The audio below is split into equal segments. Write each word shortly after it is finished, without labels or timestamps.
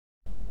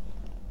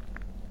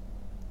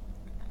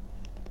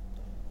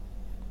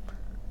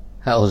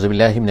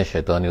A'udzubillahi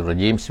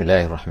minasyaitonirrajim.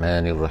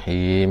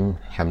 Bismillahirrahmanirrahim.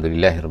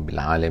 Alhamdulillahirabbil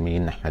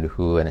alamin.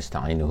 Nahmaduhu wa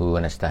nasta'inuhu wa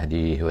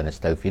nastahdihi wa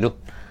nastaghfiruh.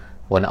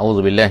 Wa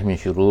na'udzubillahi min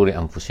syururi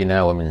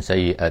anfusina wa min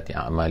sayyiati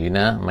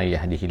a'malina. May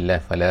yahdihillahu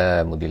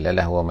fala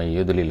mudhillalah wa may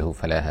yudlilhu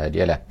fala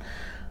hadiyalah.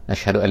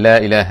 Nashhadu an la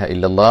ilaha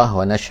illallah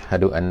wa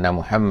nashhadu anna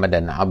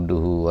Muhammadan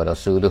 'abduhu wa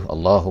rasuluh.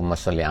 Allahumma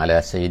shalli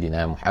ala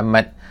sayyidina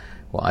Muhammad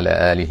wa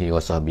ala alihi wa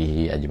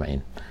sahbihi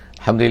ajma'in.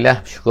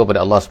 Alhamdulillah, syukur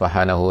pada Allah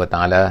Subhanahu wa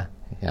taala.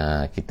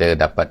 Kita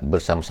dapat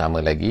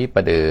bersama-sama lagi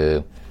pada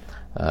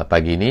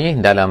pagi ini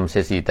dalam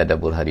sesi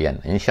Tadabbur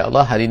harian.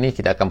 InsyaAllah hari ini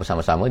kita akan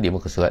bersama-sama di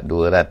muka surat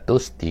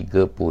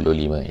 235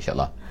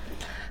 insyaAllah.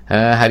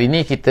 Hari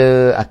ini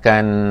kita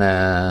akan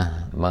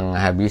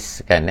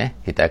menghabiskan,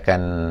 kita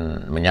akan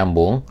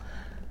menyambung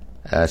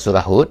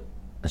surah Hud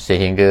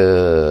sehingga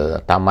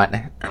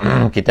tamat.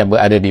 Kita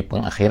berada di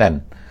pengakhiran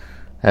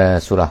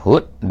surah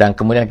Hud dan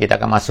kemudian kita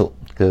akan masuk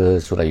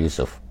ke surah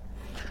Yusuf.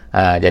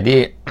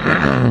 Jadi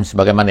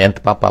sebagaimana yang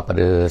terpapar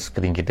pada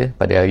skrin kita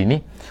pada hari ini,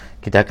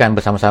 kita akan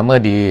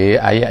bersama-sama di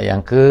ayat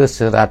yang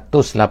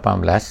ke-118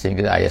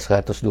 hingga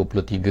ayat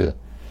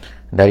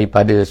 123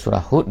 daripada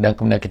surah Hud, dan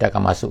kemudian kita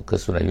akan masuk ke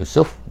surah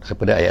Yusuf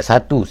daripada ayat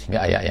 1 hingga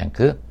ayat yang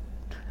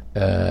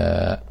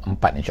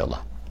ke-4 insyaAllah.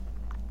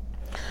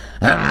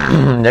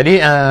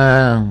 Jadi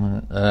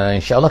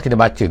insyaAllah kita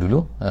baca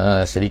dulu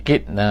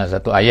sedikit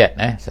satu ayat,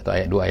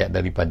 dua ayat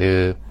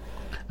daripada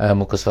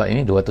muka surat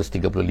ini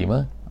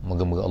 235.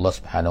 Moga-moga Allah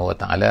Subhanahu wa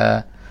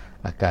taala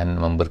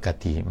akan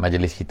memberkati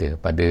majlis kita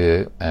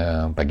pada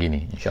pagi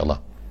ini insya-Allah.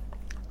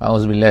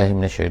 A'udzubillahi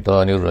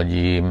minasyaitonir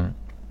rajim.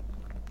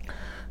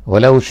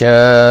 Walau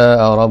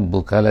syaa'a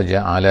rabbuka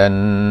laja'alan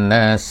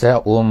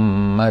nasa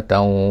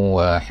ummatan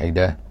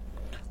wahidah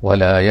wa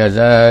la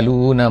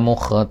yazaluna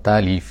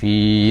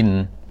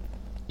mukhtalifin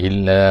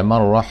illa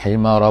man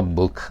rahima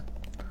rabbuk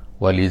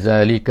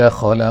walizalika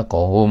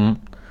khalaqahum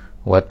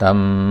wa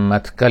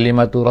tammat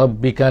kalimatu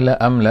rabbika la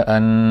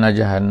amla'anna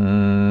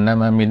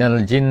jahannama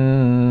minal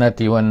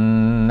jinnati wan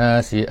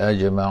nasi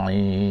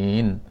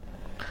ajma'in.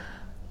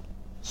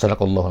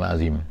 Sadaqallahul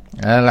azim.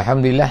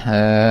 Alhamdulillah,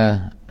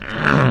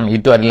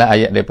 itu adalah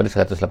ayat daripada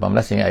 118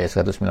 hingga ayat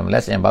 119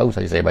 yang baru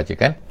saja saya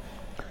bacakan.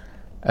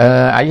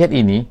 Ayat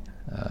ini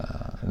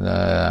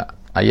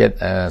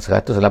ayat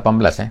 118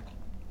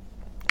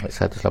 ayat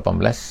 118,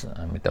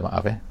 minta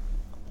maaf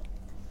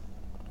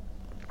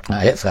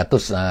ayat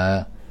 100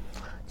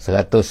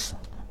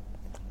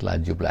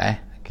 laju pula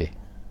okey.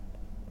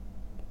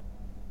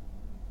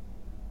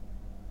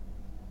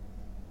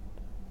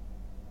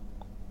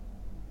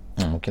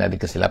 Mungkin ada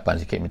kesilapan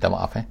sikit, minta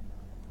maaf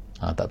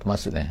tak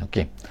termasuk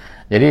okey.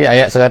 Jadi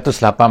ayat 118,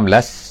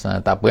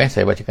 tak apa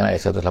saya bacakan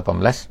ayat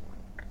 118.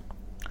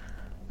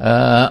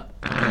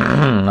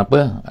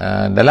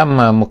 Dalam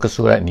muka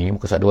surat ni,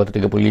 muka surat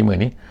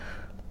 235 ni,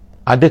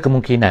 ada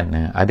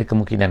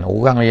kemungkinan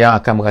orang yang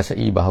akan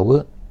merasai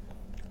bahawa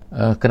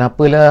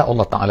kenapalah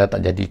Allah Ta'ala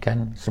tak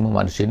jadikan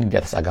semua manusia ni di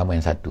atas agama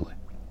yang satu?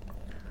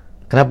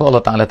 Kenapa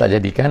Allah Ta'ala tak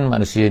jadikan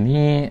manusia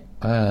ni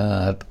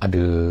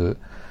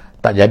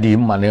tak jadi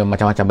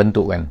macam-macam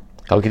bentuk kan?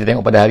 Kalau kita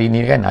tengok pada hari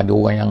ni kan, ada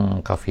orang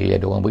yang kafir,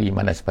 ada orang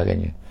beriman dan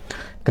sebagainya.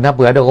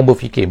 Kenapa? Ada orang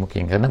berfikir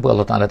mungkin, kenapa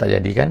Allah Ta'ala tak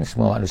jadikan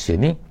semua manusia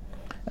ni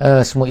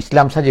semua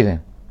Islam saja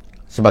kan?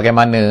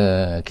 Sebagaimana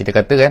kita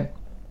kata kan,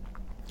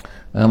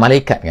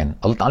 malaikat kan,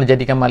 Allah Ta'ala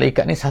jadikan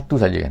malaikat ni satu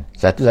saja kan?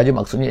 Satu saja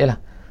maksudnya ialah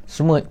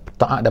semua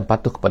taat dan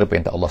patuh kepada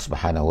perintah Allah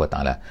Subhanahu wa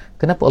taala.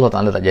 Kenapa Allah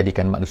Taala tak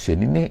jadikan manusia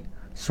ni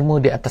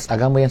semua di atas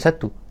agama yang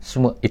satu?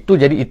 Semua itu,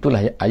 jadi itulah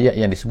ayat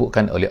yang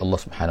disebutkan oleh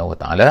Allah Subhanahu wa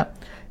taala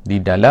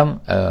di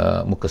dalam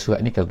muka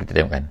surat ni kalau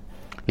kita tengok kan.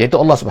 Iaitu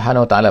Allah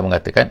Subhanahu wa taala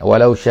mengatakan,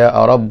 "Walau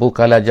syaa'a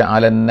rabbuka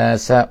laja'alan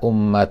nasa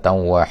ummatan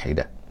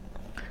wahidah."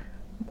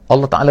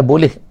 Allah Taala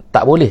boleh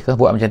tak boleh ke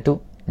buat macam tu?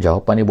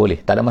 Jawapan dia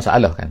boleh, tak ada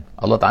masalah kan.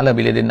 Allah Taala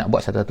bila dia nak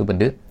buat satu-satu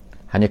benda,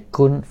 hanya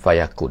kun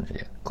fayakun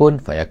saja. Kun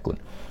fayakun.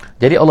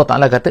 Jadi Allah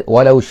Ta'ala kata,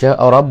 walau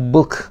sya'a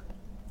rabbuk,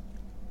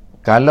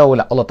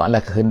 kalaulah Allah Ta'ala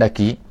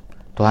kehendaki,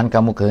 Tuhan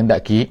kamu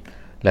kehendaki,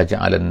 la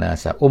ja'alan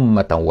nasa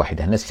ummatan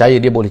wahidah. Nescaya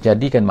dia boleh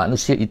jadikan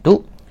manusia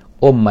itu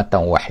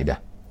ummatan wahidah.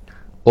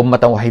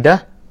 Ummatan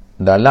wahidah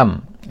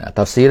dalam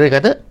tafsir dia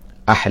kata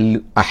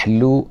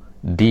ahlu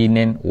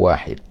dinin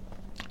wahid,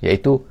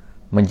 iaitu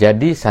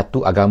menjadi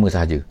satu agama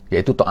sahaja,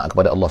 iaitu taat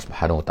kepada Allah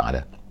Subhanahu wa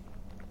taala.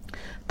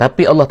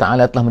 Tapi Allah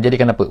Ta'ala telah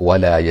menjadikan apa?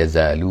 Wala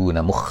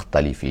yazaluna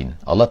mukhtalifin.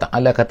 Allah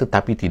Ta'ala kata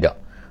tapi tidak.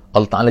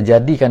 Allah Ta'ala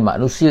jadikan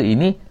manusia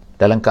ini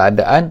dalam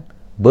keadaan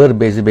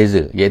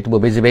berbeza-beza. Iaitu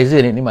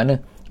berbeza-beza ni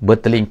makna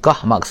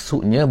bertelingkah.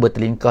 Maksudnya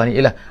bertelingkah ni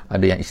ialah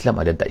ada yang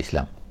Islam, ada yang tak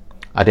Islam.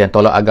 Ada yang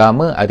tolak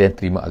agama, ada yang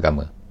terima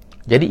agama.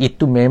 Jadi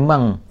itu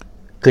memang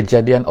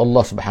kejadian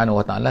Allah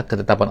Subhanahu Wa Ta'ala,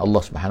 ketetapan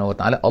Allah Subhanahu Wa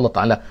Ta'ala. Allah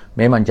Ta'ala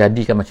memang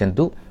jadikan macam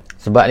tu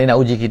sebab dia nak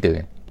uji kita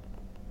kan.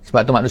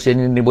 Sebab tu manusia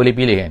ni boleh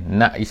pilih kan,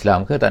 nak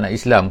Islam ke tak nak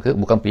Islam ke.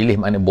 Bukan pilih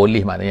makna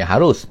boleh maknanya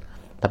harus,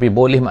 tapi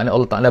boleh makna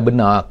Allah Ta'ala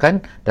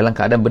benarkan. Dalam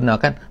keadaan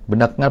benarkan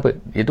apa?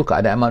 Itu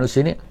keadaan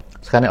manusia ni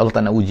sekarang Allah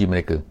Ta'ala nak uji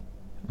mereka.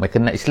 Mereka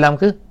nak Islam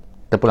ke,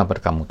 terpulang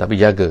pada kamu, tapi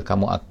jaga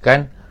kamu akan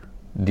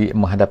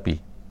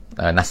menghadapi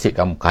nasib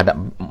kamu,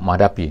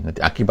 menghadapi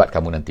nanti akibat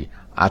kamu nanti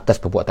atas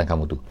perbuatan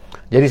kamu tu.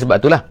 Jadi sebab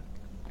itulah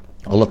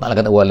Allah Ta'ala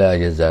kata wala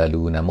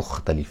yazaluna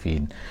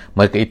mukhtalifin,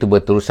 mereka itu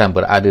berterusan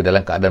berada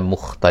dalam keadaan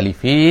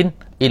mukhtalifin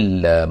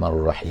illa man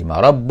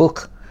rahima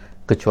rabbuk,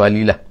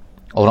 kecualilah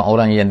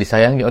orang-orang yang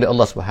disayangi oleh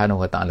Allah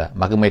Subhanahu Wa Ta'ala,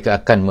 maka mereka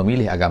akan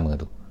memilih agama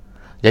tu.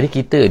 Jadi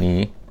kita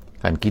ni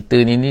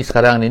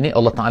sekarang ni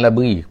Allah Ta'ala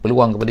beri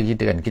peluang kepada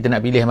kita kan, kita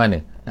nak pilih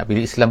mana, nak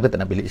pilih Islam ke tak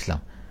nak pilih Islam.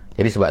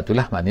 Jadi sebab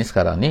itulah maknanya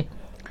sekarang ni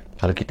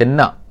kalau kita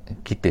nak,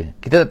 kita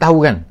tak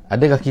tahu kan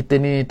adakah kita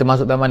ni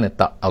termasuk dalam mana,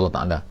 tak, Allah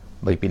Ta'ala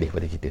bagi pilih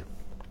pada kita.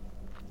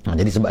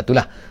 Jadi sebab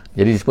itulah,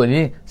 jadi disebut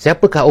ni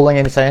siapakah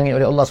orang yang disayangi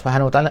oleh Allah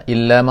Subhanahu Wa Ta'ala,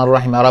 illa man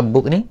rahima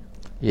rabbuk ni,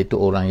 iaitu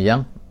orang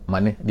yang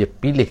mana dia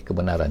pilih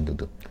kebenaran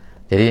tu.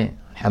 Jadi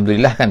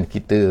alhamdulillah kan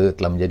kita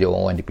telah menjadi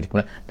orang-orang yang dipilih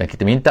kebenaran, dan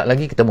kita minta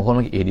lagi, kita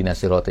mohon lagi ihdinas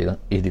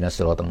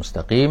siratal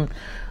mustaqim,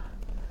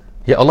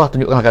 ya Allah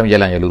tunjukkan kami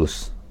jalan yang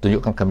lurus,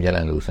 tunjukkan kami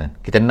jalan yang lurus kan.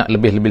 Kita nak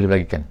lebih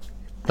lagi kan,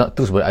 nak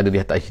terus berada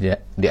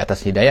di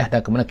atas hidayah,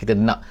 dan kemudian kita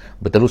nak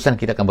berterusan,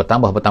 kita akan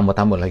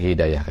bertambah lagi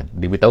hidayah kan,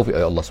 diberi taufik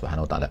oleh Allah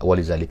Subhanahu Wa Ta'ala.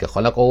 Walizalika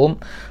khalaqahum,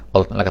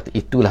 Allah Ta'ala kata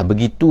itulah,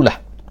 begitulah,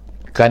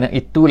 kerana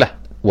itulah,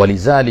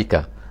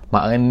 walizalika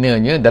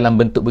maknanya dalam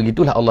bentuk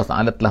begitulah Allah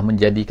Ta'ala telah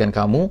menjadikan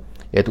kamu,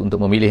 iaitu untuk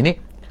memilih ni,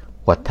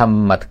 wa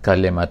tammat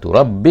kalimatu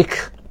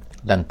rabbik,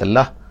 dan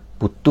telah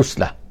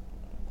putuslah,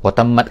 wa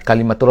tammat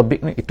kalimatu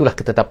rabbik ni, itulah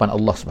ketetapan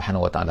Allah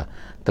Subhanahu Wa Ta'ala,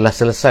 telah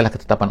selesailah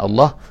ketetapan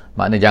Allah.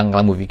 Maknanya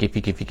jangan kamu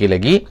fikir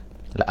lagi,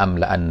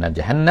 la'amla'anna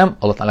jahannam,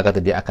 Allah Ta'ala kata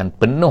dia akan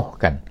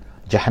penuhkan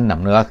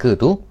jahannam, neraka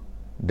tu,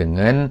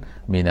 dengan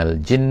minal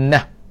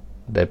jinnah,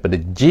 daripada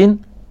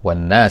jin,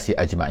 wan nasi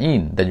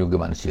ajma'in, dan juga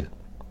manusia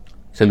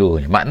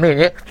seluruhnya.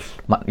 Maknanya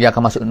yang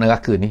akan masuk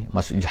neraka ni,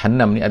 masuk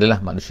jahannam ni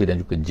adalah manusia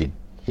dan juga jin,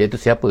 iaitu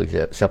siapa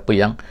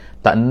yang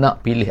tak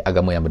nak pilih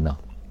agama yang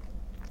benar.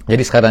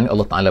 Jadi sekarang ni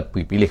Allah Ta'ala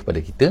pilih kepada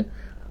kita,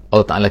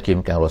 Allah Ta'ala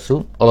kirimkan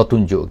Rasul, Allah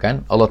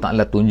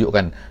Ta'ala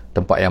tunjukkan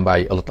tempat yang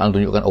baik, Allah Ta'ala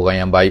tunjukkan orang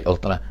yang baik,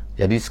 Allah Ta'ala.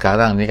 Jadi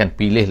sekarang ni kan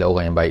pilihlah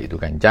orang yang baik tu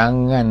kan,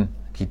 jangan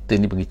kita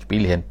ni pergi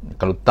pilih yang,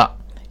 kalau tak,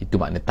 itu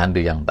makna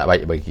tanda yang tak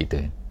baik bagi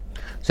kita.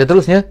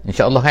 Seterusnya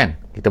insya-Allah kan,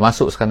 kita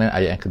masuk sekarang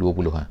ayat yang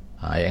ke-20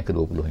 ayat yang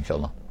ke-20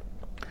 insya-Allah.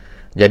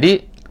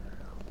 Jadi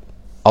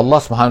Allah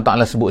Subhanahu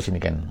Ta'ala sebut sini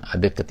kan,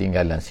 ada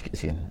ketinggalan sikit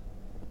sini.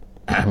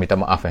 Minta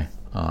maaf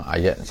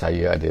ayat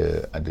saya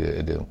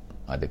ada.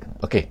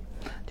 Okey.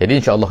 Jadi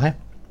insya-Allah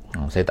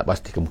saya tak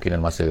pasti, kemungkinan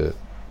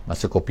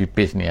masa copy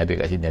paste ni ada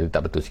kat sini ada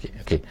tak betul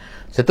sikit. Okey.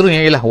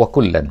 Seterusnya ialah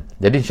wakullan.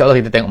 Jadi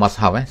insya-Allah kita tengok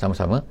mushaf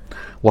sama-sama.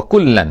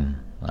 Wakullan.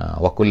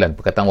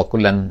 Perkataan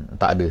wakullan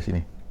tak ada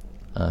sini.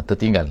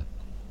 Tertinggal.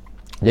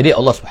 Jadi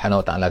Allah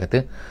Subhanahu Wa Ta'ala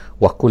kata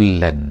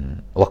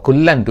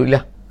wakullan tu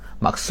ialah,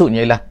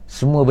 maksudnya ialah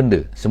semua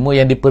benda, semua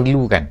yang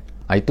diperlukan.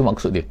 Itu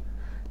maksud dia.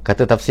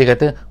 Kata tafsir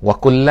kata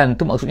wakullan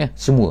tu maksudnya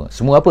semua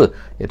apa,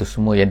 iaitu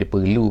semua yang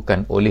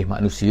diperlukan oleh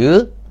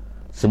manusia,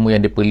 semua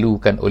yang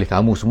diperlukan oleh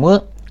kamu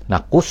semua,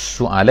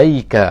 naqussu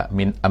alaika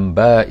min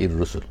amba'ir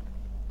rusul.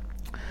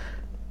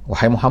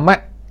 Wahai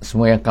Muhammad,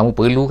 semua yang kamu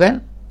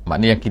perlukan,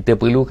 maknanya yang kita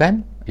perlukan,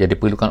 yang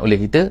diperlukan oleh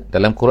kita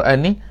dalam Quran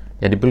ni,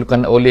 yang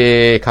diperlukan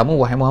oleh kamu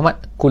wahai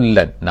Muhammad,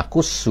 kullan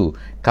naqussu,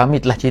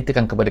 kami telah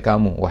ceritakan kepada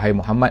kamu wahai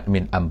Muhammad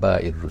min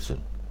amba'ir rusul,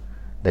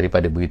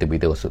 daripada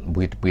berita-berita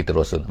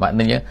Rasul.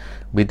 Maknanya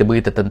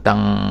berita-berita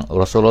tentang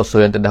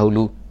Rasul-Rasul yang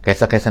terdahulu,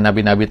 kisah-kisah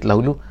Nabi-Nabi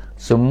terdahulu,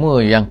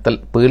 semua yang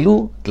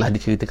perlu telah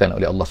diceritakan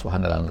oleh Allah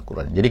SWT dalam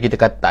Al-Quran. Jadi kita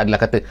tak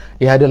adalah kata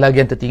ada lagi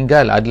yang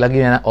tertinggal, ada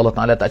lagi yang Allah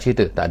Ta'ala tak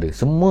cerita. Tak ada.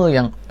 Semua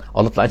yang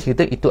Allah Ta'ala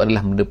cerita itu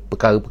adalah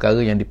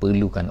perkara-perkara yang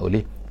diperlukan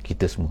oleh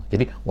kita semua.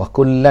 Jadi wa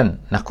kullan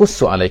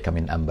naqussu alaika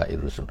min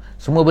amba'ir rusul,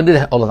 semua benda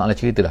dah Allah Ta'ala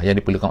cerita dah yang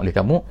diperlukan oleh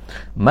kamu.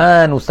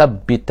 ma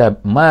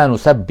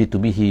nusabbitu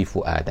bihi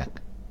fuadak,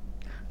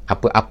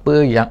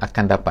 apa-apa yang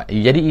akan dapat.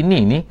 Jadi ini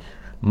ni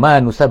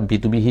ma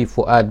nusabbitu bihi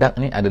fuadak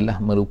ni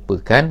adalah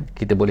merupakan,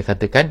 kita boleh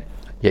katakan,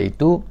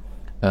 iaitu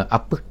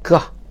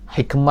apakah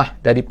hikmah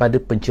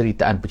daripada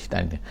penceritaan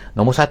ini.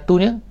 Nombor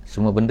satunya,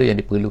 semua benda yang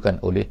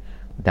diperlukan oleh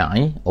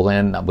da'i, orang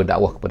yang nak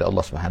berdakwah kepada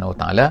Allah Subhanahu Wa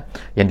Ta'ala,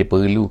 yang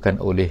diperlukan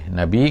oleh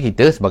Nabi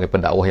kita sebagai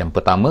pendakwah yang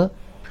pertama,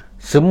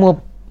 semua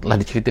telah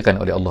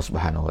diceritakan oleh Allah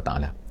Subhanahu Wa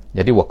Ta'ala.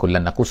 Jadi wa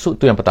kullan naqussu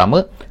tu yang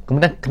pertama.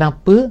 Kemudian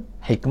kenapa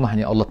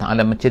hikmahnya Allah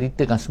Ta'ala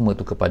menceritakan semua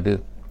tu kepada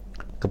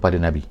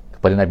Nabi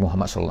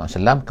Muhammad sallallahu alaihi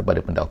wasallam, kepada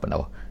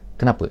pendakwah-pendakwah.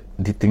 Kenapa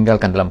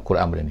ditinggalkan dalam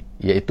Quran benda ni?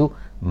 Iaitu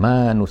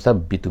ma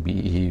nusabbitu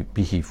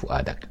bihi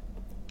fuadak.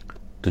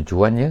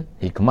 Tujuannya,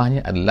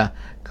 hikmahnya adalah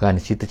kerana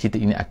cerita-cerita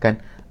ini akan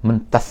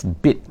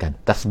mentasbitkan.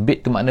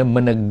 Tasbit tu makna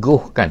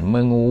meneguhkan,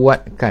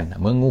 menguatkan,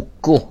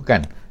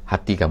 mengukuhkan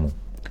hati kamu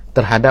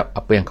terhadap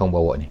apa yang kamu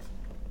bawa ni.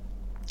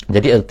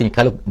 Jadi artinya,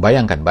 kalau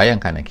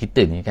bayangkan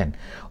kita ni kan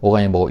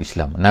orang yang bawa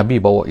Islam,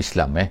 Nabi bawa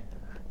Islam,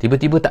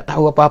 tiba-tiba tak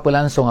tahu apa-apa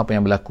langsung apa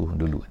yang berlaku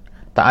dulu.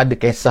 Tak ada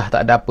kisah,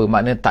 tak ada apa,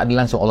 maknanya tak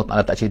ada langsung, Allah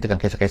Ta'ala tak ceritakan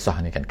kisah-kisah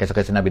ni kan,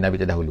 kisah-kisah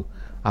Nabi-Nabi terdahulu.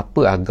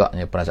 Apa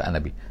agaknya perasaan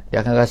Nabi? Dia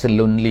akan rasa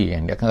lonely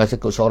kan, dia akan rasa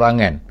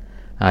kesorangan.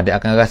 Dia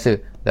akan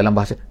rasa, dalam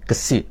bahasa,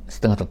 kesit,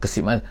 setengah tu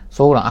kesit, maknanya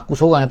aku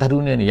seorang atas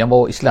dunia ni yang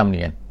bawa Islam ni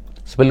kan.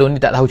 Sebelum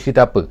ni tak tahu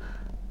cerita apa.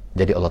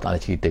 Jadi Allah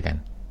Ta'ala ceritakan.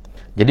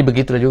 Jadi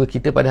begitulah juga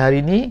kita pada hari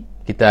ini,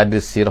 kita ada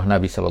sirah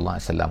Nabi SAW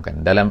kan.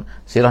 Dalam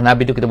sirah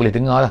Nabi tu kita boleh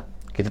dengar lah,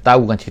 kita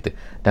tahu kan cerita.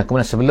 Dan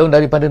kemudian sebelum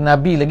daripada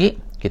Nabi lagi,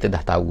 kita dah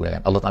tahu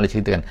kan. Allah Ta'ala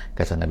ceritakan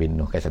kisah Nabi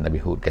Nuh, kisah Nabi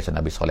Hud, kisah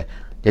Nabi Saleh.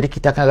 Jadi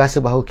kita akan rasa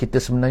bahawa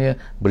kita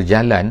sebenarnya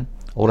berjalan,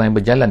 orang yang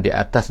berjalan di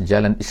atas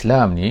jalan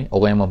Islam ni,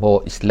 orang yang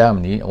membawa Islam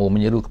ni, orang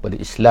menyeru kepada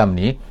Islam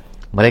ni,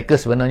 mereka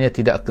sebenarnya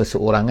tidak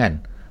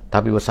keseorangan,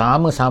 tapi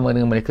bersama-sama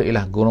dengan mereka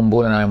ialah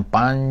gerombolan yang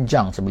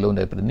panjang sebelum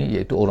daripada ni,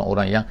 iaitu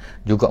orang-orang yang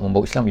juga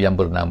membawa Islam, yang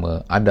bernama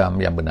Adam,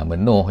 yang bernama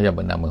Nuh, yang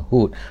bernama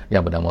Hud,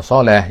 yang bernama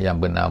Saleh,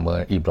 yang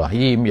bernama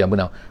Ibrahim, yang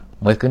bernama,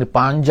 mereka ni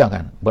panjang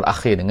kan,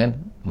 berakhir dengan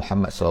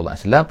Muhammad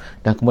SAW,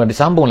 dan kemudian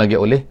disambung lagi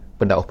oleh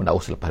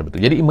pendakwah-pendakwah selepas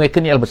itu. Jadi mereka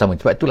ni adalah bersama.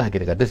 Sebab itulah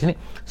kita kata sini,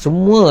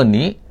 semua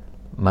ni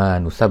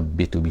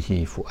manusabbitu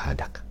bihi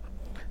fuadak.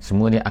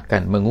 Semua ni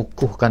akan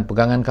mengukuhkan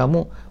pegangan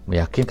kamu,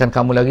 meyakinkan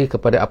kamu lagi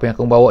kepada apa yang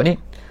kamu bawa ni.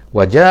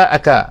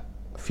 Waja'aka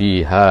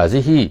fi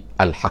hazihi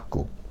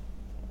al-haqqu.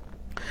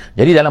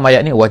 Jadi dalam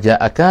ayat ni,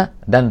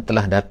 waja'aka, dan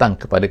telah datang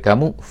kepada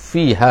kamu,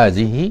 fi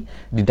hazihi,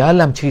 di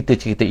dalam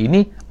cerita-cerita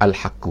ini,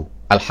 al-haqqu.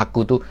 Al-haqqu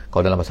tu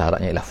kalau dalam bahasa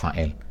Arabnya ialah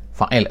fa'il.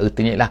 Fa'il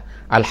artinya ialah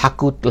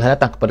al-haqqu telah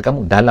datang kepada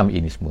kamu dalam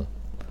ini semua.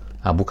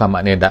 Bukan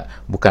maknanya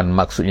bukan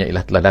maksudnya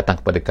ialah telah datang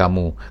kepada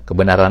kamu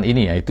kebenaran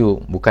ini. Itu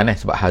bukan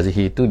sebab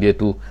hazihi itu dia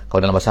tu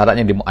kalau dalam bahasa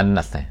Arabnya dia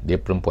muannas,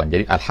 dia perempuan.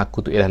 Jadi al-haqqu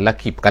tu ialah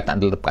lelaki,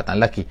 perkataan adalah perkataan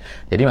lelaki.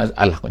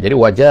 Jadi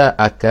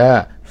waja'aka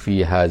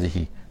fi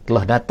hazihi,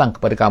 telah datang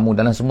kepada kamu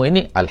dalam semua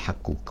ini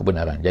al-haqqu,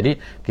 kebenaran. Jadi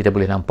kita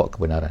boleh nampak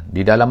kebenaran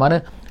di dalam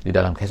mana? Di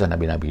dalam kisah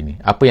Nabi-Nabi ini.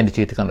 Apa yang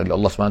diceritakan oleh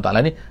Allah SWT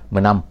ni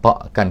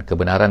menampakkan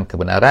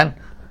kebenaran-kebenaran.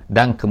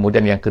 Dan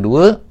kemudian yang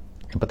kedua,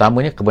 yang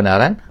pertamanya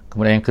kebenaran,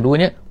 kemudian yang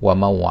keduanya wa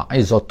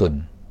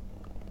mau'izatun.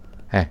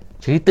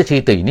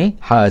 Cerita-cerita ini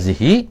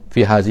hazihi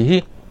fi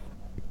hazihi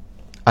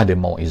ada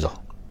mau'izah.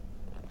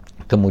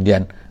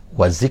 Kemudian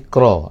wa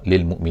zikra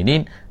lil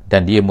mu'minin,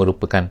 dan dia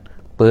merupakan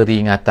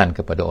peringatan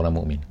kepada orang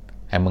mukmin.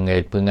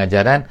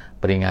 Pengajaran,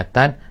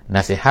 peringatan,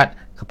 nasihat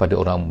kepada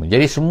orang mukmin.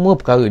 Jadi semua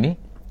perkara ni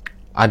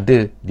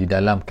ada di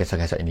dalam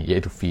kisah-kisah ini,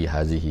 iaitu fi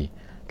hazihi.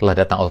 Telah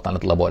datang, Allah Ta'ala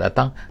telah bawa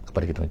datang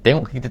kepada kita.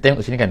 Kita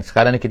tengok sini kan,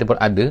 sekarang ni kita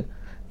berada,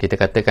 kita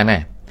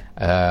katakan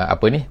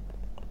apa ni,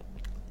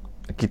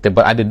 kita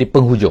berada di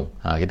penghujung,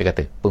 kita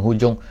kata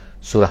penghujung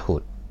surah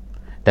Hud.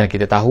 Dan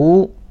kita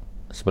tahu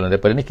sebelum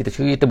daripada ni kita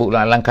cerita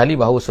berulang-ulang kali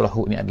bahawa surah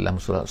Hud ni adalah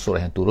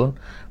surah yang turun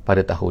pada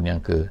tahun yang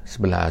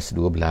ke-11,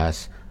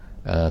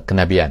 12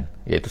 kenabian,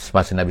 iaitu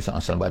semasa Nabi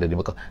SAW berada di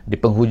Mekah,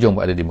 di penghujung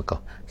berada di Mekah,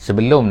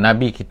 sebelum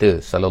Nabi kita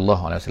SAW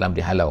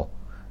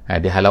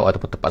dihalau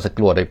ataupun terpaksa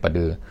keluar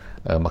daripada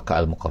Makkah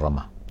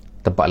Al-Mukarramah,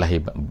 tempat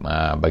lahir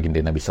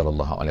baginda Nabi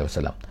SAW.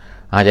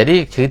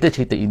 Jadi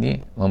cerita-cerita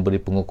ini memberi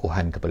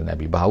pengukuhan kepada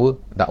Nabi bahawa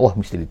dakwah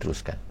mesti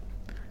diteruskan,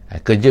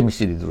 kerja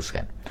mesti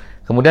diteruskan.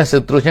 Kemudian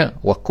seterusnya,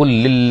 wa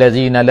kullil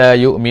ladzina la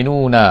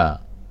yu'minuna,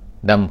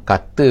 dan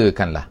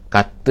katakanlah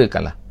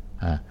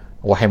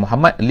wahai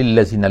Muhammad, lil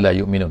ladzina la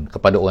yu'minun,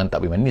 kepada orang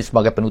tak beriman. Ini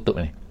sebagai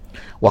penutup ni.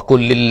 Wa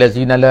kullil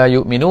ladzina la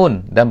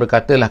yu'minun, dan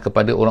berkatalah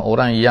kepada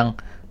orang-orang yang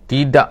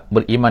tidak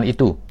beriman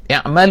itu,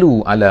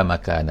 i'malu ala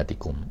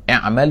makanatikum.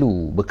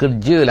 I'malu,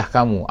 bekerjalah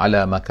kamu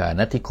ala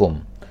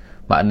makanatikum.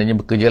 Maknanya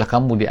bekerjalah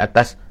kamu di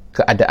atas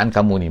keadaan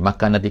kamu ni.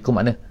 Makanatikum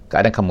makna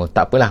keadaan kamu.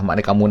 Tak apalah makna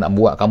kamu nak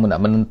buat, kamu nak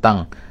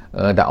menentang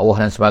dakwah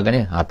dan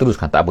sebagainya.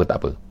 Teruskan, tak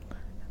apa.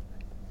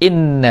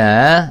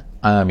 Inna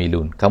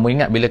amilun. Kamu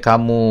ingat bila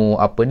kamu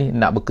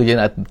nak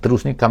bekerja nak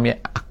terus ni,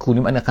 aku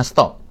ni makna akan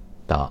stop?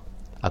 Tak.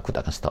 Aku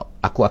tak akan stop.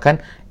 Aku akan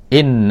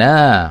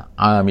inna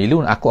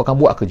amilun. Aku akan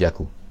buat kerja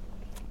aku.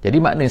 Jadi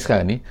maknanya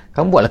sekarang ni,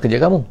 kamu buatlah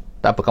kerja kamu.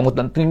 Tak apa, kamu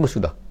tak terima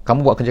sudah.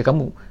 Kamu buat kerja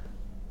kamu.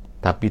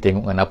 Tapi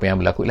tengokkan apa yang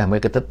berlaku ialah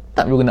mereka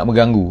tetap juga nak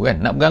mengganggu kan.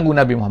 Nak mengganggu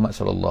Nabi Muhammad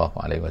SAW.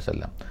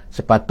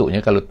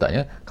 Sepatutnya kalau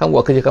taknya, kamu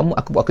buat kerja kamu,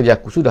 aku buat kerja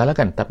aku. Sudahlah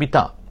kan. Tapi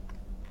tak.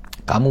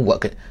 Kamu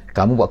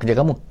buat kerja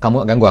kamu, kamu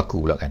nak ganggu aku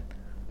pula kan.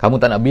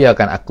 Kamu tak nak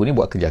biarkan aku ni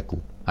buat kerja aku.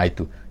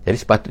 Itu. Jadi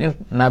sepatutnya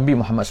Nabi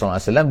Muhammad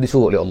SAW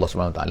disuruh oleh Allah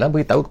SWT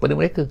beritahu kepada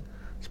mereka.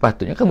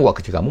 Sepatutnya kamu buat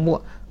kerja kamu,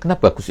 buat.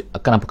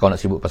 Kenapa kau nak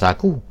sibuk pasal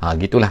aku?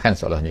 Gitulah kan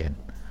soalnya kan.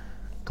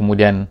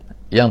 Kemudian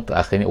yang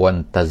terakhir ni,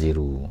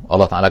 wantaziru.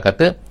 Allah Ta'ala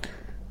kata,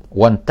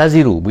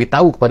 wantaziru,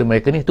 beritahu kepada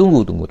mereka ni,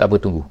 tunggu. Tak apa,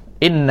 tunggu.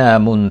 Inna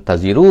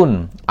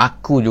muntazirun,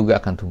 aku juga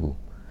akan tunggu.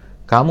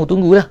 Kamu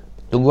tunggulah.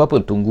 Tunggu apa?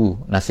 Tunggu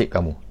nasib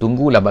kamu.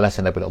 Tunggulah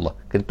balasan daripada Allah.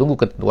 Kita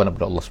tunggu ketentuan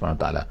daripada Allah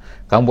SWT.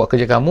 Kamu buat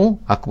kerja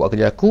kamu, aku buat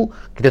kerja aku,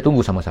 kita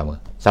tunggu sama-sama.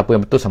 Siapa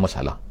yang betul, sama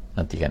salah.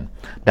 Nanti kan.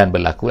 Dan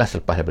berlakulah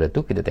selepas daripada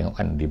itu, kita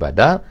tengokkan di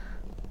Badar,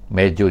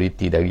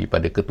 majoriti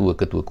daripada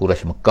ketua-ketua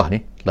Quraisy Mekah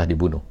ni telah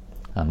dibunuh.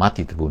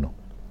 Mati terbunuh.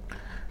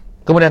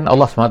 Kemudian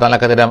Allah SWT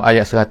kata dalam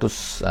ayat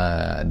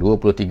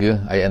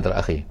 123, ayat yang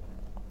terakhir,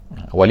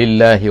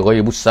 walillahi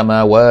ghaibus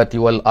samawati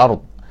wal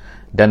ard,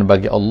 dan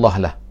bagi Allah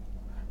lah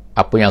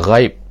apa yang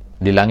ghaib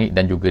di langit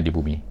dan juga di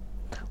bumi.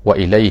 Wa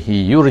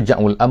ilaihi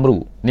yurja'ul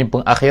amru. Ni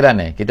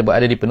pengakhiran kita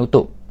berada di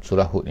penutup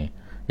surah Hud ni.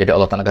 Jadi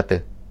Allah Ta'ala kata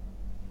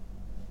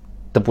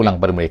terpulang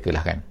pada mereka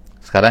lah kan.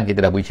 Sekarang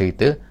kita dah beri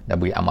cerita, dah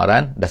beri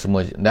amaran, dah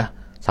semua dah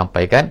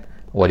sampaikan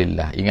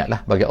walillah.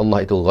 Ingatlah bagi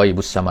Allah itu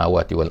ghaibus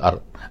samawati wal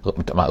ard,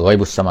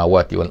 ghaibus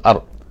samawati wal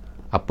ard,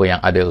 apa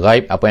yang ada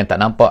ghaib, apa yang tak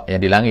nampak,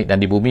 yang di langit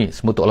dan di bumi,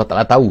 semua tu Allah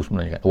Ta'ala tahu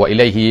sebenarnya. Wa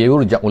ilaihi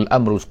yurja'ul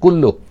amru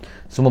kulluh,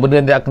 semua benda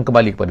dia akan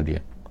kembali kepada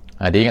dia.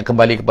 Dia ingat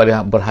kembali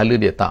kepada berhala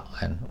dia tak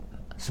kan?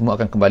 Semua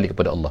akan kembali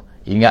kepada Allah.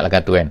 Ingatlah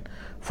kata kan,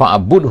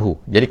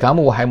 fa'budhu, jadi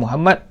kamu wahai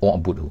Muhammad,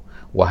 wa'budhu,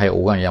 wahai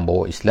orang yang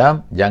bawa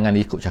Islam, jangan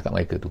ikut cakap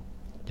mereka tu,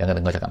 jangan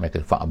dengar cakap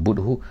mereka.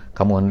 Fa'budhu,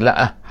 kamu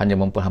hendaklah hanya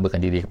memperhambakan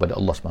diri kepada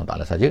Allah SWT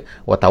saja.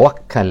 Wa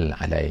tawakkal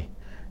alaih,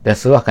 dan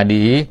serahkan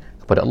diri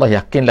kepada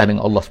Allah, yakinlah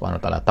dengan Allah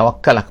SWT,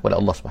 tawakkallah kepada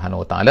Allah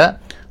SWT.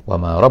 Wa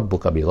ma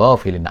rabbuka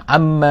bighafilin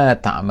amma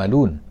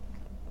ta'malun,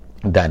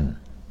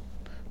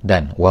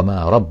 dan wa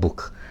ma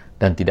rabbuk,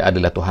 dan tidak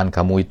adalah Tuhan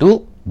kamu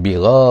itu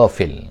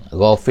bighafil.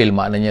 Ghafil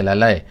maknanya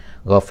lalai,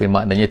 ghafil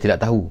maknanya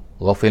tidak tahu,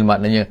 ghafil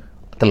maknanya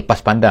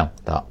terlepas pandang,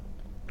 tak.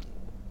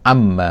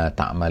 Amma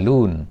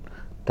ta'malun,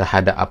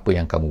 terhadap apa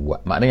yang kamu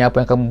buat. Maknanya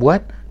apa yang kamu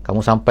buat,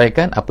 kamu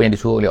sampaikan. Apa yang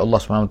disuruh oleh Allah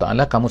SWT,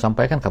 kamu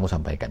sampaikan.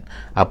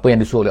 Apa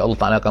yang disuruh oleh Allah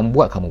Ta'ala kamu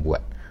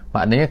buat.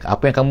 Maknanya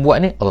apa yang kamu buat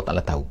ni Allah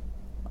Ta'ala tahu.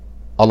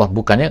 Allah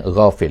bukannya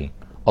ghafil,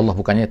 Allah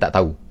bukannya tak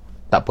tahu,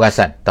 tak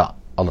perasan, tak.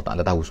 Allah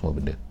Ta'ala tahu semua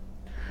benda.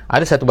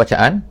 Ada satu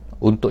bacaan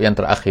untuk yang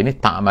terakhir ni,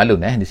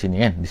 ta'malun di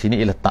sini kan. Di sini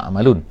ialah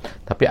ta'malun.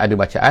 Tapi ada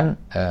bacaan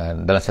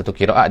dalam satu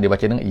qiraat dia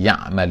baca dengan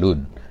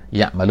ya'malun.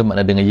 Ya'malun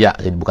makna dengan ya,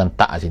 jadi bukan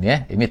tak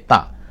sini Ini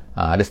tak.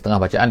 Ada setengah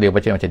bacaan dia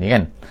baca macam ni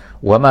kan.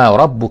 Wa ma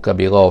rabbuka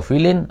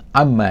bighafilin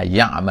amma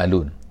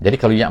ya'malun. Jadi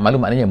kalau ya'malun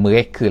maknanya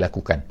mereka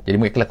lakukan. Jadi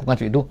mereka lakukan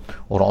itu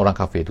orang-orang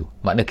kafir tu.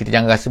 Maknanya kita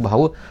jangan rasa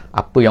bahawa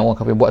apa yang orang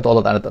kafir buat tu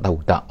Allah Ta'ala tak tahu.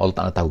 Tak, Allah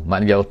Ta'ala tahu.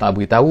 Maknanya Allah Ta'ala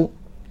beritahu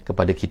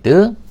kepada kita,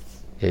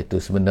 iaitu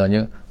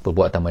sebenarnya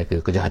perbuatan mereka,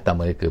 kejahatan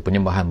mereka,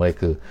 penyembahan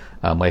mereka,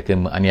 mereka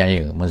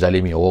menganiaya,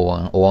 menzalimi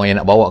orang yang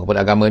nak bawa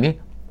kepada agama ni,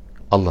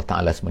 Allah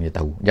Ta'ala sebenarnya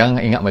tahu.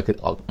 Jangan ingat mereka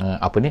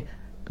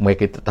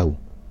mereka tak tahu.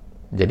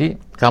 Jadi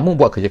kamu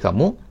buat kerja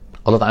kamu,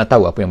 Allah Ta'ala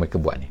tahu apa yang mereka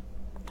buat ni.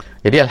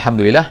 Jadi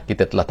Alhamdulillah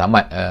kita telah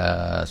tamat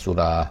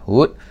surah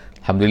Hud.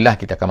 Alhamdulillah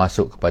kita akan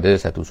masuk kepada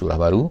satu surah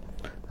baru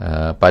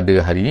pada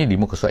hari ini, di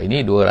muka surat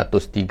ini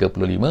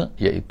 235,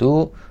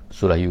 iaitu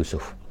surah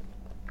Yusuf.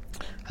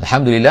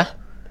 Alhamdulillah.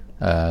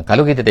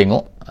 Kalau kita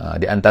tengok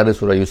di antara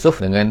surah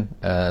Yusuf dengan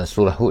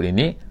surah Hud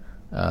ini,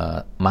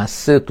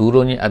 masa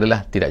turunnya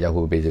adalah tidak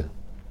jauh berbeza.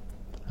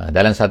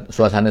 Dalam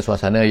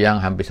suasana-suasana yang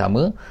hampir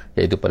sama,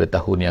 iaitu pada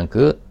tahun yang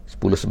ke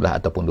 10,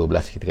 11 ataupun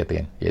 12 kita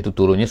katakan, iaitu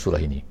turunnya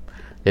surah ini.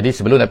 Jadi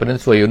sebelum daripada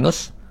surah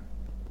Yunus,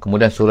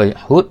 kemudian surah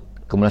Hud,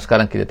 kemudian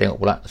sekarang kita tengok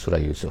pula surah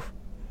Yusuf.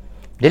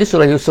 Jadi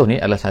surah Yusuf ni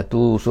adalah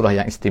satu surah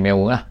yang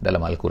istimewa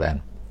dalam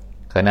Al-Quran.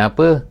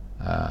 Kenapa?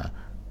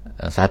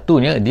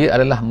 Satunya, dia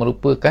adalah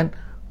merupakan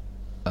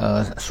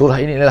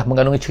surah ini adalah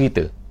mengandungi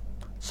cerita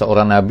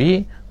seorang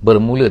Nabi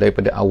bermula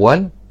daripada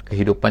awal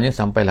kehidupannya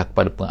sampailah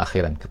kepada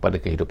pengakhiran,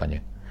 kepada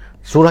kehidupannya.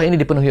 Surah ini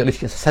dipenuhi oleh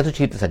satu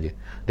cerita saja.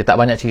 Dia tak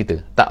banyak cerita.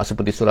 Tak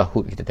seperti surah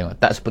Hud kita tengok,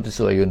 tak seperti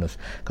surah Yunus.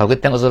 Kalau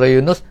kita tengok surah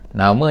Yunus,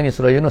 namanya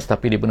surah Yunus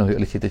tapi dipenuhi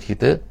oleh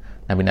cerita-cerita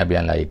Nabi-Nabi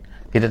yang lain.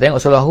 Kita tengok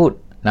surah Hud,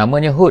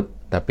 namanya Hud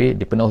tapi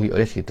dipenuhi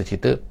oleh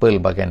cerita-cerita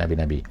pelbagai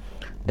Nabi-Nabi.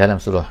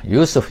 Dalam surah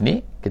Yusuf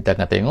ni kita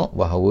akan tengok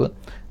bahawa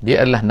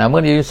dia adalah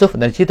nama dia Yusuf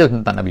dan cerita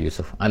tentang Nabi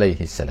Yusuf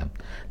alaihi salam.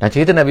 Dan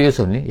cerita Nabi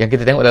Yusuf ni yang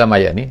kita tengok dalam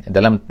ayat ni,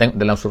 dalam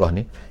surah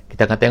ni,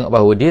 kita akan tengok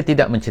bahawa dia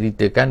tidak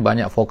menceritakan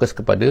banyak fokus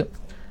kepada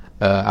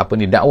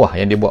dakwah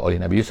yang dibuat oleh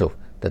Nabi Yusuf,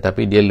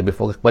 tetapi dia lebih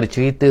fokus kepada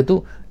cerita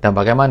tu dan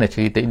bagaimana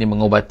cerita ini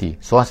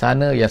mengobati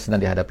suasana yang sedang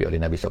dihadapi oleh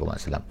Nabi SAW.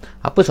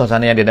 Apa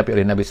suasana yang dihadapi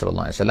oleh Nabi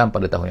SAW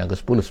pada tahun yang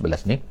ke-10,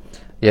 11 ni?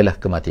 Ialah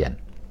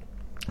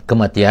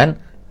kematian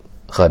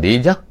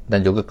Khadijah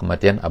dan juga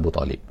kematian Abu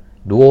Talib.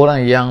 Dua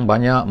orang yang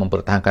banyak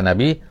mempertahankan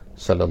Nabi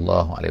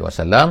SAW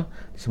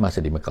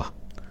semasa di Mekah.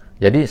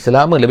 Jadi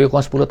selama lebih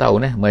kurang 10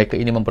 tahun mereka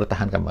ini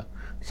mempertahankan,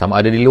 sama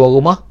ada di luar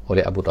rumah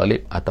oleh Abu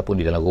Talib ataupun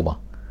di dalam rumah.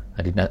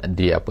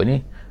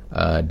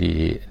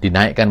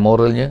 Dinaikkan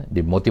moralnya,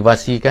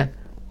 dimotivasikan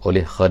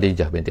oleh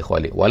Khadijah binti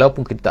Khuwailid.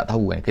 Walaupun kita tak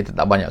tahu kita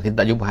tak banyak,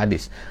 kita tak jumpa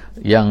hadis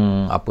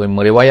yang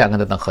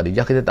meriwayatkan tentang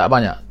Khadijah, kita tak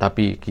banyak,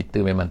 tapi kita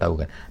memang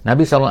tahu kan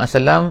Nabi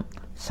SAW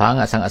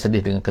sangat-sangat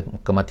sedih dengan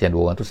kematian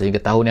dua orang tu, sehingga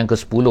tahun yang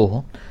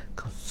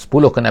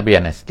ke-10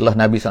 kenabian setelah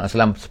Nabi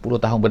SAW 10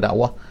 tahun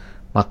berdakwah,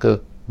 maka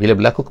bila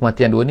berlaku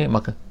kematian dua ni,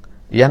 maka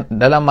yang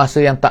dalam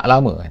masa yang tak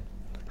lama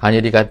hanya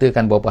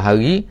dikatakan beberapa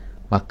hari,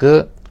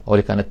 maka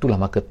oleh kerana itulah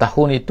maka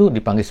tahun itu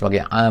dipanggil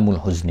sebagai Amul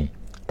Huzni,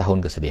 tahun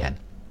kesedihan.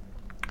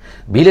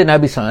 Bila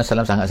Nabi SAW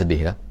sangat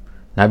sedih,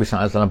 Nabi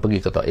SAW pergi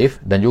ke Taif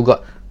dan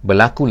juga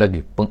berlaku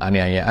lagi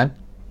penganiayaan,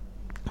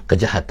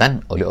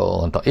 kejahatan oleh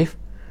orang Taif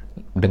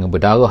dengan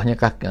berdarahnya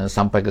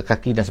sampai ke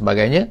kaki dan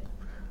sebagainya.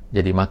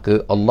 Jadi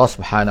maka Allah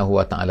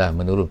Subhanahu Wa Taala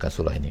menurunkan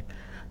surah ini.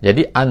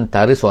 Jadi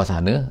antara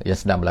suasana yang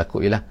sedang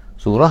berlaku ialah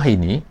surah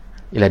ini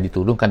ialah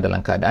diturunkan dalam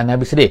keadaan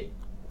Nabi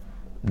sedih.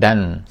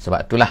 Dan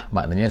sebab itulah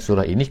maknanya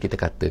surah ini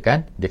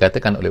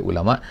dikatakan oleh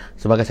ulama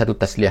sebagai satu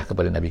tasliyah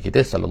kepada Nabi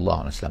kita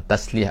sallallahu alaihi wasallam.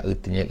 Tasliyah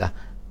artinya ialah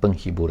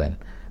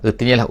penghiburan.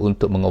 Artinya ialah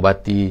untuk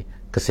mengobati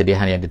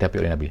kesedihan yang didapat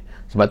oleh Nabi.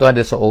 Sebab tu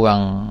ada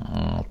seorang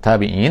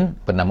tabi'in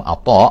bernama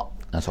Atha,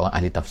 seorang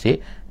ahli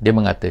tafsir, dia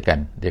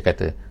mengatakan, dia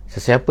kata,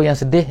 sesiapa yang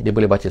sedih, dia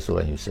boleh baca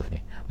surah Yusuf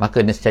ni,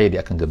 maka nescaya dia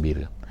akan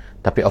gembira.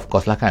 Tapi of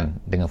course lah kan,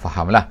 dengan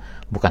faham lah,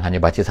 bukan hanya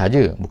baca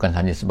saja, bukan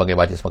hanya sebagai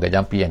baca sebagai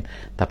jampian,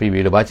 tapi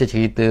bila baca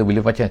cerita, bila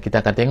baca,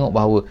 kita akan tengok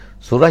bahawa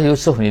surah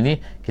Yusuf ni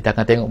kita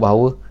akan tengok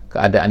bahawa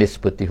keadaan dia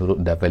seperti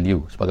huruf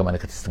W, sebagaimana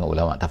kata setengah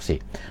ulama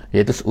tafsir,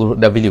 iaitu huruf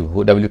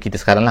W kita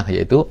sekarang lah,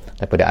 iaitu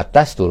daripada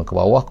atas turun ke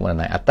bawah,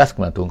 kemudian naik atas,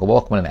 kemudian turun ke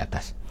bawah, kemudian naik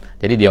atas.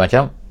 Jadi dia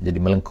macam jadi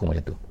melengkung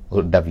macam tu,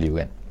 huruf W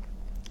kan.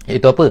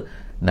 Iaitu apa?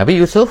 Nabi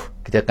Yusuf,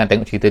 kita akan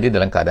tengok cerita dia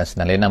dalam keadaan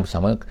senang lenang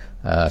bersama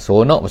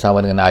seronok bersama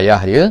dengan ayah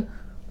dia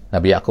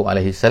Nabi Yaqub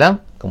AS,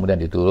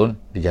 kemudian dia turun,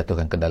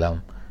 dijatuhkan ke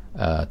dalam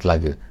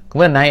telaga,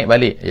 kemudian naik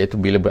balik,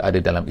 iaitu bila berada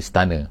dalam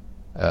istana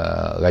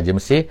Raja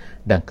Mesir,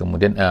 dan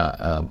kemudian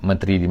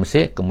menteri di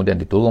Mesir, kemudian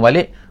diturun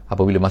balik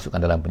apabila masukkan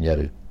dalam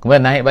penjara,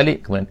 kemudian naik balik,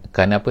 kemudian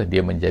kerana apa?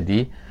 Dia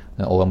menjadi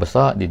orang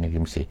besar di negeri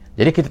Mesir.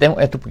 Jadi kita tengok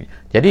itu.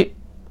 Jadi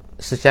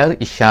secara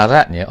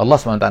isyaratnya Allah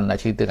SWT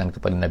nak ceritakan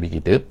kepada Nabi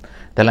kita,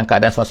 dalam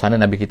keadaan suasana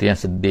Nabi kita yang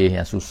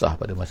sedih, yang susah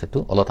pada masa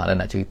itu, Allah Ta'ala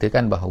nak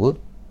ceritakan bahawa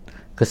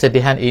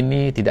kesedihan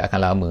ini tidak akan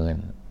lama kan?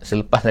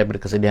 Selepas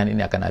daripada kesedihan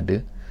ini akan ada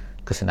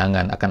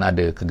kesenangan, akan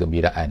ada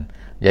kegembiraan.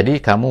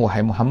 Jadi kamu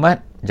wahai Muhammad,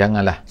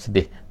 janganlah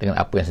sedih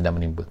dengan apa yang sedang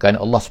menimpa, kerana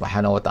Allah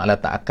Subhanahu Wa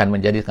Taala tak akan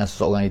menjadikan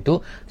seseorang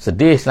itu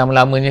sedih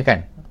selama-lamanya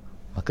kan,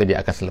 maka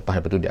dia akan selepas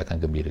daripada itu dia akan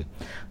gembira.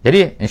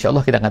 Jadi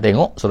insya-Allah kita akan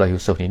tengok surah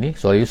Yusuf ini.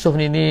 Surah Yusuf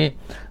ini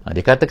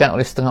dikatakan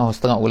oleh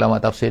setengah ulama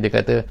tafsir, dia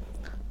kata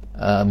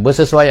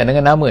bersesuaian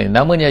dengan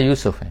namanya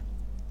Yusuf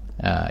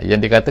yang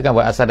dikatakan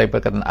berasal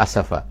daripada perkataan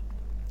asafa.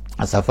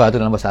 Asafa itu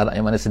dalam bahasa Arab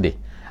yang mana sedih.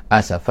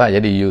 Asafa,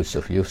 jadi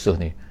Yusuf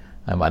ni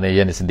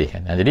maknanya yang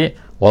disedihkan. Jadi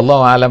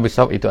wallahu a'lam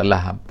bishawab, itu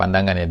adalah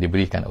pandangan yang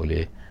diberikan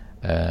oleh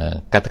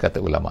kata-kata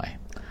ulama.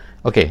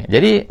 Okey,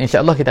 jadi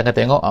insya-Allah kita akan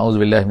tengok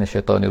auzubillahi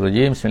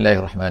minasyaitonirrajim,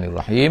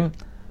 bismillahirrahmanirrahim.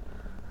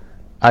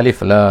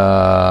 Alif lam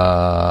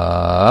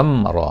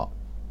ra.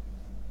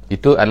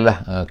 Itu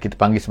adalah kita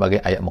panggil sebagai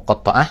ayat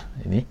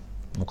muqatta'ah. Ini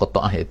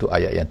muqatta'ah iaitu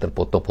ayat yang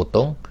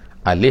terpotong-potong,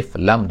 alif,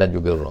 lam dan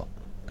juga ra.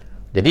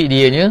 Jadi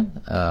dianya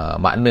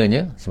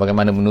maknanya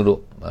sebagaimana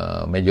menurut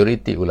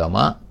majoriti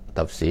ulama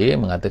tafsir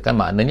mengatakan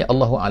maknanya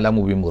Allahu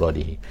a'lamu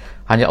bimuradihi.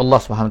 Hanya Allah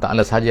Subhanahu Wa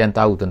Taala sahaja yang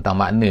tahu tentang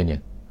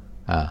maknanya.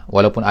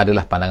 Walaupun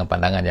adalah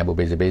pandangan-pandangan yang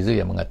berbeza-beza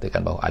yang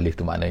mengatakan bahawa alif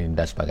itu maknanya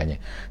dan sebagainya.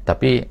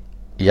 Tapi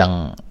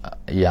yang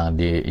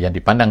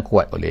dipandang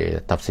kuat oleh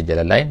tafsir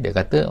Jalalain, dia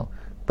kata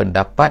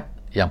pendapat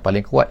yang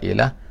paling kuat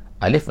ialah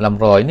alif lam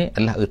ra ini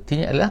adalah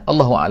ertinya adalah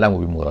Allahu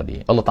a'lamu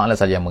bimuradihi. Allah Taala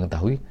sahaja yang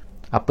mengetahui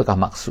apakah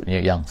maksudnya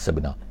yang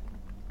sebenar.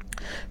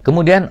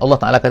 Kemudian Allah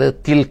Ta'ala kata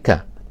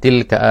tilka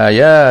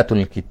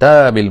ayatul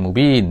kitabil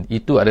mubin,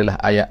 itu adalah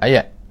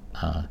ayat-ayat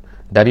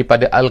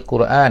daripada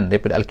Al-Quran,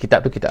 daripada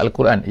Alkitab tu kita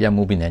Al-Quran yang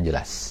mubin, yang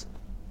jelas.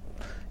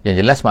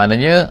 Yang jelas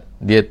maknanya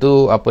dia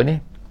tu apa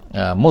ni,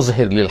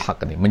 muzhir lil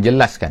haq ni,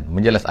 menjelas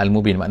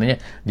al-mubin maknanya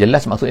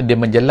jelas, maksudnya dia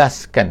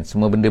menjelaskan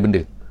semua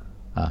benda-benda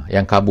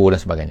yang kabur dan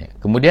sebagainya.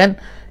 Kemudian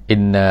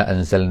inna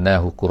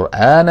anzalnahu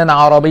qur'anan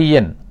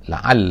arabiyyan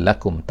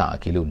la'allakum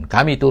ta'qilun,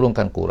 kami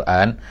turunkan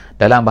Quran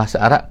dalam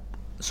bahasa Arab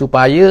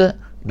supaya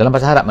dalam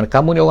bahasa Arab,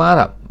 kamu ni orang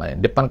Arab,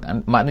 depan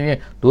maknanya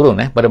turun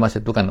pada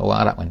masa itu kan orang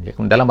Arab kan.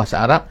 Dalam bahasa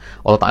Arab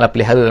Allah Ta'ala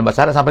pelihara dalam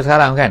bahasa Arab sampai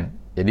sekarang kan.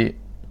 Jadi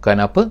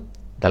kenapa?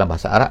 Dalam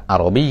bahasa Arab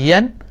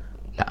Arabiyan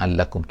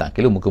la'allakum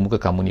ta'qilun, muka-muka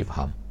kamu ni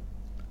faham.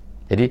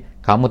 Jadi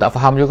kamu tak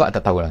faham juga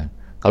tak tahu kan.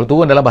 Kalau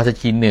turun dalam bahasa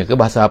Cina ke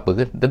bahasa apa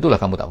ke, tentulah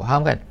kamu tak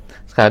faham kan.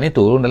 Sekarang ni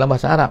turun dalam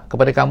bahasa Arab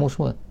kepada kamu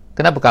semua.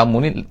 Kenapa kamu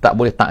ni tak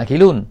boleh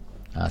ta'qilun?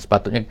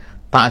 Sepatutnya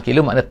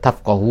ta'qilun makna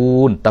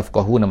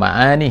tafqahun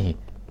ma'anihi,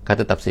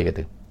 kata tafsir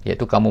kata,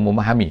 iaitu kamu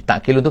memahami.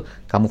 Ta'qilun tu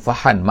kamu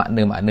faham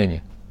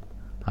maknanya.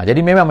 Jadi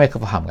memang mereka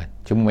faham kan,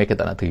 cuma mereka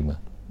tak nak terima.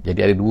 Jadi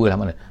ada dua lah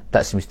makna,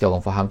 tak semestinya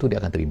orang faham tu dia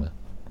akan terima.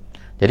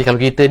 Jadi kalau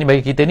kita ni,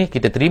 bagi kita ni,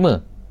 kita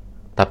terima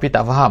tapi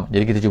tak faham,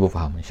 jadi kita cuba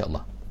faham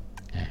insya-Allah.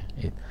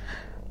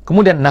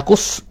 Kemudian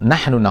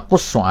nahnu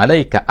naqussu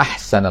alaika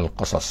ahsanal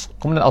qasas.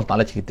 Kemudian Allah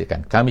Ta'ala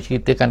ceritakan, kami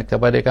ceritakan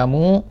kepada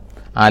kamu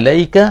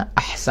alaika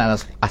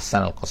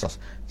ahsanal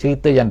qasas,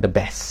 cerita yang the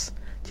best,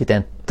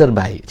 cerita yang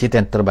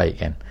terbaik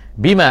kan.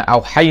 Bima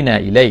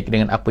auhayna ilaik,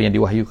 dengan apa yang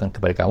diwahyukan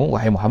kepada kamu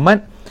wahai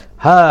Muhammad,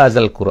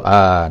 hazal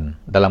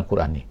Quran, dalam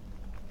Quran ni.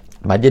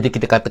 Jadi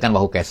kita katakan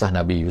bahawa kisah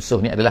Nabi Yusuf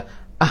ni adalah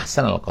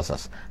ahsanul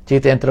qasas,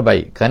 cerita yang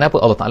terbaik.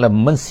 Kenapa Allah Ta'ala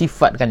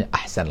mensifatkannya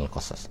ahsanul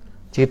qasas,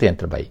 cerita yang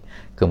terbaik.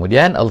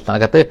 Kemudian Allah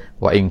Ta'ala kata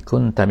wa in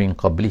kunta min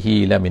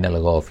qablihi la minal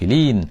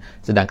ghafilin,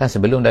 sedangkan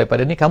sebelum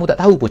daripada ni kamu tak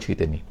tahu pun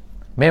cerita ni.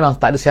 Memang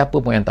tak ada siapa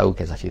pun yang tahu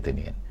kisah cerita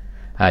ni kan.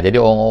 Jadi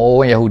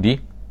orang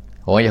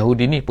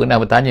Yahudi ni pernah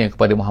bertanya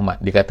kepada Muhammad,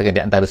 dikatakan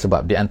di antara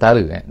sebab, di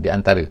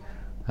antara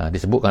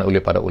disebutkan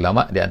oleh para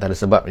ulama, di antara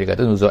sebab dia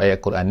kata nuzul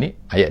ayat Quran ni,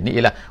 ayat ni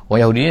ialah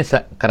orang Yahudi ni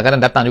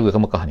kadang-kadang datang juga ke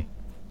Mekah ni.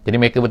 Jadi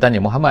mereka bertanya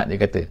Muhammad, dia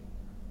kata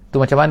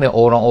tu macam mana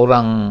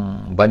orang-orang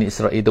Bani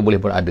Israel itu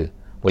boleh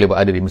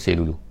berada di Mesir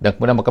dulu, dan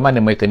kemudian bagaimana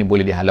mereka ni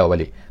boleh dihalau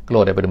balik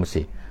keluar daripada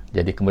Mesir.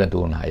 Jadi kemudian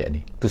turunlah ayat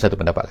ni. Itu satu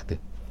pendapat kata.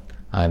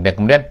 Dan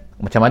kemudian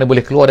macam mana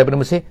boleh keluar daripada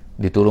Mesir?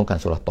 Diturunkan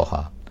surah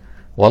Taha.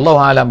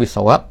 Wallahu a'lam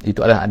bisawab.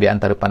 Itu adalah di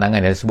antara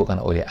pandangan yang disebutkan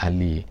oleh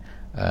ahli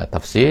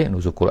tafsir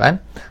nuzul Quran.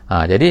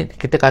 Jadi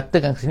kita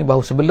katakan ke sini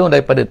bahawa sebelum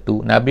daripada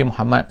tu Nabi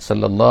Muhammad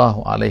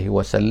sallallahu alaihi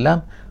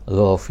wasallam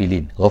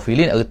ghafilin.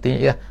 Ghafilin artinya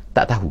ialah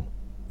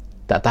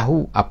tak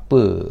tahu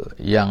apa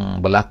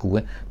yang berlaku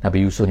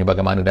Nabi Yusuf ni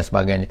bagaimana dan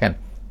sebagainya kan.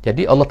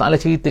 Jadi Allah Ta'ala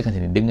ceritakan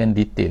sini dengan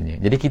detailnya.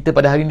 Jadi kita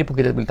pada hari ini pun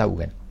kita boleh tahu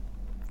kan,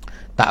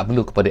 tak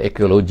perlu kepada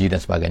arkeologi dan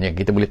sebagainya.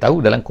 Kita boleh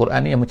tahu dalam Quran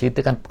ni yang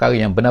menceritakan perkara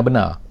yang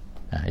benar-benar,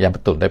 yang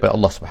betul daripada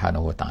Allah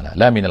Subhanahu Wa Ta'ala.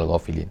 La minal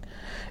ghafilin.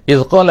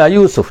 Iz qala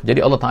Yusuf.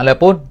 Jadi Allah Ta'ala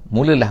pun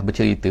mulalah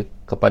bercerita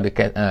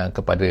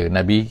kepada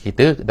Nabi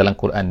kita dalam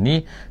Quran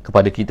ni,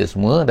 kepada kita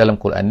semua dalam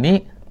Quran ni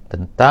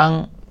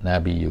tentang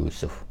Nabi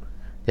Yusuf.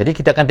 Jadi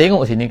kita akan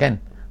tengok sini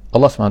kan,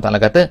 Allah SWT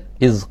kata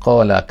iz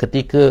qala,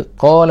 ketika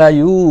qala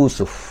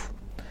Yusuf,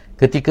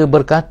 ketika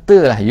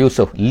berkatalah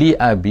Yusuf li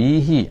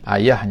abihi,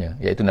 ayahnya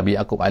iaitu Nabi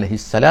Yaqub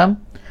alaihi salam,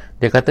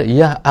 dia kata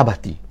ya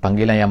abati,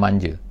 panggilan yang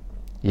manja,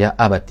 ya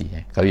abati.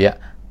 Kalau ya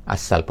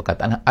asal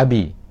perkataan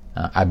abi,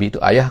 abi itu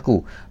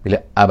ayahku. Bila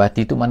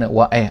abati itu mana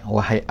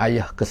wahai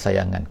ayah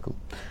kesayanganku.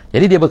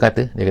 Jadi dia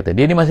berkata,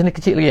 dia ni masa ni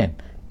kecil lagi kan,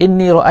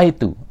 inni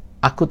ra'aitu,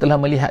 aku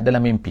telah melihat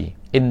dalam mimpi,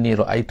 inni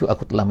ra'aitu,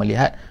 aku telah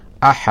melihat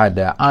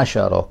ahada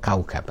asyara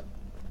kaukab,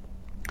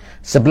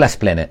 11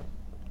 planet.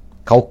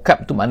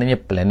 Kaukab tu maknanya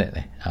planet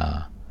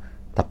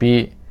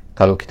tapi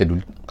kalau kita dulu,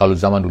 kalau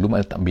zaman dulu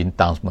maknanya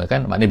bintang semua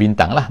kan, maknanya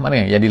bintang lah,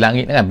 maknanya yang di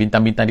langit kan,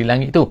 bintang-bintang di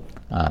langit tu.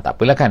 Tak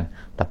apalah kan.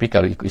 Tapi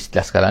kalau ikut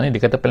istilah sekarang ni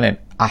dia kata planet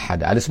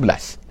ahada, ada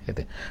 11.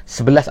 Kata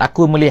 11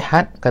 aku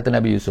melihat, kata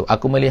Nabi Yusuf,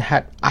 aku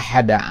melihat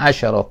ahada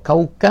asyara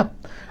kaukab,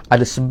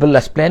 ada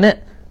 11 planet,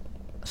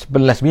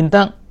 11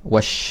 bintang,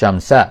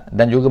 wasyamsa,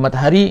 dan juga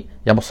matahari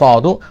yang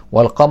besar tu,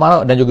 wal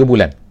qamara, dan juga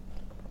bulan.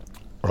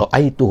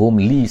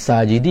 Ra'aituhum li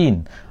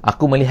sajidin,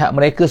 aku melihat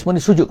mereka semua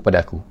ni sujud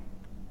kepada aku.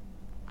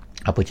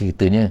 Apa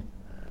ceritanya?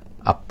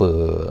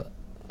 Apa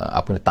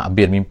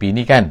takbir mimpi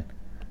ni kan?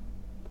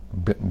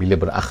 Bila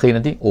berakhir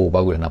nanti,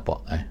 barulah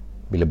nampak.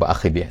 Bila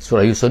berakhir dia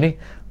surah Yusuf ni,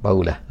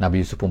 barulah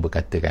Nabi Yusuf pun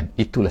berkata kan,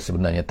 itulah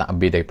sebenarnya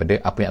takbir daripada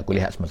apa yang aku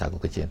lihat semasa aku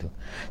kecil tu.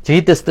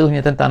 Cerita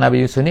seterusnya tentang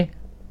Nabi Yusuf ni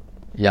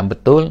yang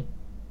betul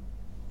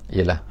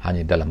ialah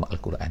hanya dalam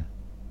Al-Quran.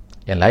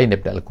 Yang lain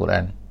daripada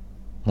Al-Quran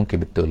mungkin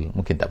betul,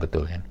 mungkin tak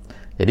betul kan.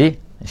 Jadi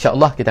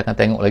insya-Allah kita akan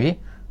tengok lagi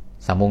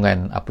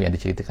sambungan apa yang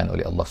diceritakan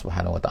oleh Allah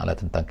Subhanahu Wa Taala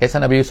tentang kisah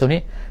Nabi Yusuf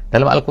ni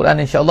dalam Al-Quran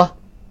insya-Allah.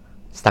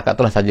 Setakat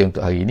itulah saja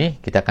untuk hari ini.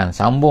 Kita akan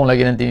sambung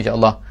lagi nanti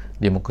insya-Allah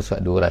di muka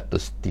surat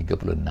 236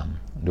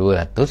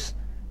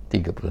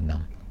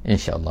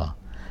 insya-Allah.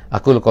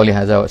 Aku qouli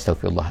hadza wa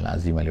astaghfirullahal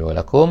azim li wa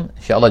lakum.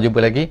 Insya-Allah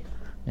jumpa lagi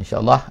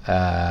insya-Allah.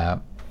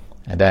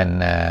 Dan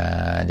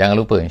jangan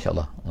lupa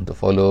insya-Allah untuk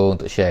follow,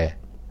 untuk share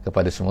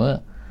kepada semua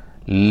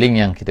link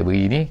yang kita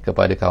beri ni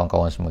kepada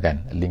kawan-kawan semua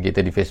kan. Link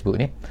kita di Facebook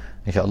ni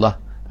insya-Allah.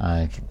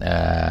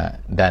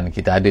 Dan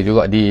kita ada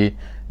juga di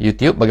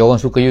YouTube, bagi orang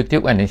suka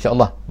YouTube kan,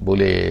 insya-Allah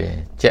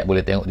boleh check,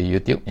 boleh tengok di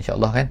YouTube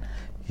insya-Allah kan.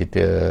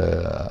 Kita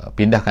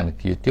pindahkan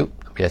ke YouTube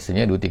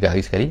biasanya 2-3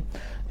 hari sekali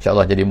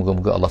insya-Allah. Jadi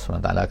moga-moga Allah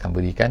SWT akan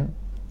berikan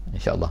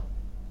insya-Allah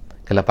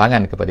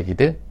kelapangan kepada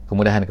kita,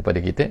 kemudahan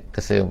kepada kita,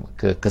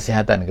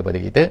 kesihatan kepada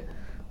kita,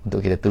 untuk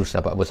kita terus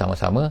dapat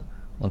bersama-sama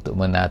untuk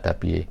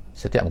menatapi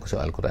setiap muka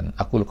surat Al-Quran.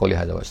 Aku qouli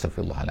hadza wa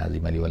astaghfirullahal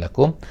azim li wa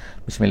lakum.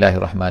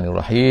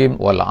 Bismillahirrahmanirrahim.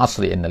 Wal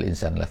 'asri innal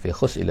insana lafi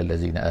khusr illa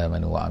allazina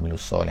amanu wa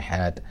 'amilus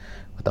solihat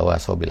wa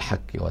tawasaw bil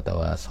haqqi wa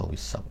tawasaw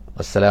bis sabr.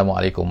 Wassalamu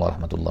alaikum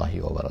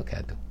warahmatullahi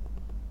wabarakatuh.